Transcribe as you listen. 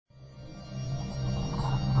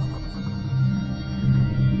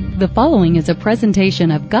The following is a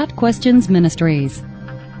presentation of Got Questions Ministries.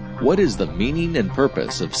 What is the meaning and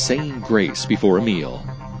purpose of saying grace before a meal?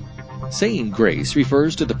 Saying grace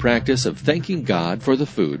refers to the practice of thanking God for the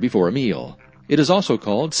food before a meal. It is also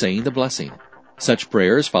called saying the blessing. Such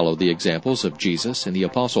prayers follow the examples of Jesus and the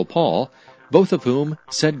Apostle Paul, both of whom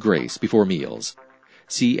said grace before meals.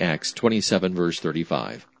 See Acts 27 verse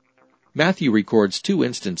 35. Matthew records two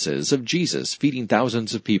instances of Jesus feeding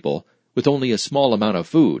thousands of people with only a small amount of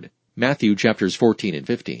food, Matthew chapters 14 and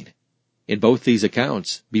 15. In both these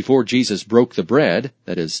accounts, before Jesus broke the bread,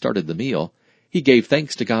 that is, started the meal, he gave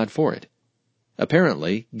thanks to God for it.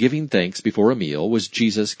 Apparently, giving thanks before a meal was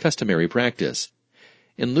Jesus' customary practice.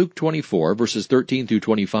 In Luke 24 verses 13 through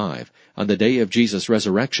 25, on the day of Jesus'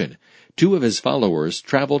 resurrection, two of his followers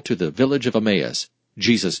traveled to the village of Emmaus.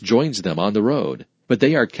 Jesus joins them on the road, but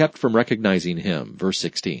they are kept from recognizing him, verse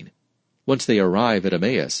 16. Once they arrive at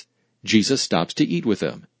Emmaus, Jesus stops to eat with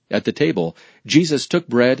them. At the table, Jesus took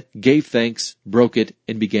bread, gave thanks, broke it,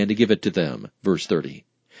 and began to give it to them, verse 30.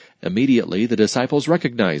 Immediately the disciples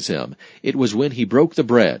recognize him. It was when he broke the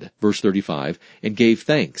bread, verse 35, and gave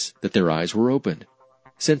thanks that their eyes were opened.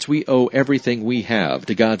 Since we owe everything we have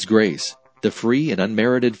to God's grace, the free and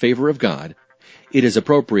unmerited favor of God, it is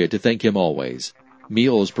appropriate to thank him always.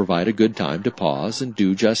 Meals provide a good time to pause and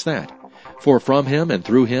do just that. For from him and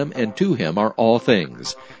through him and to him are all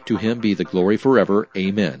things. To him be the glory forever.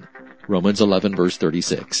 Amen. Romans 11 verse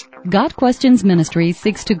 36. Got Questions Ministries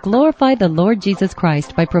seeks to glorify the Lord Jesus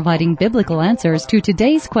Christ by providing biblical answers to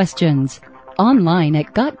today's questions. Online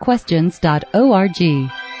at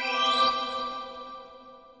GotQuestions.org.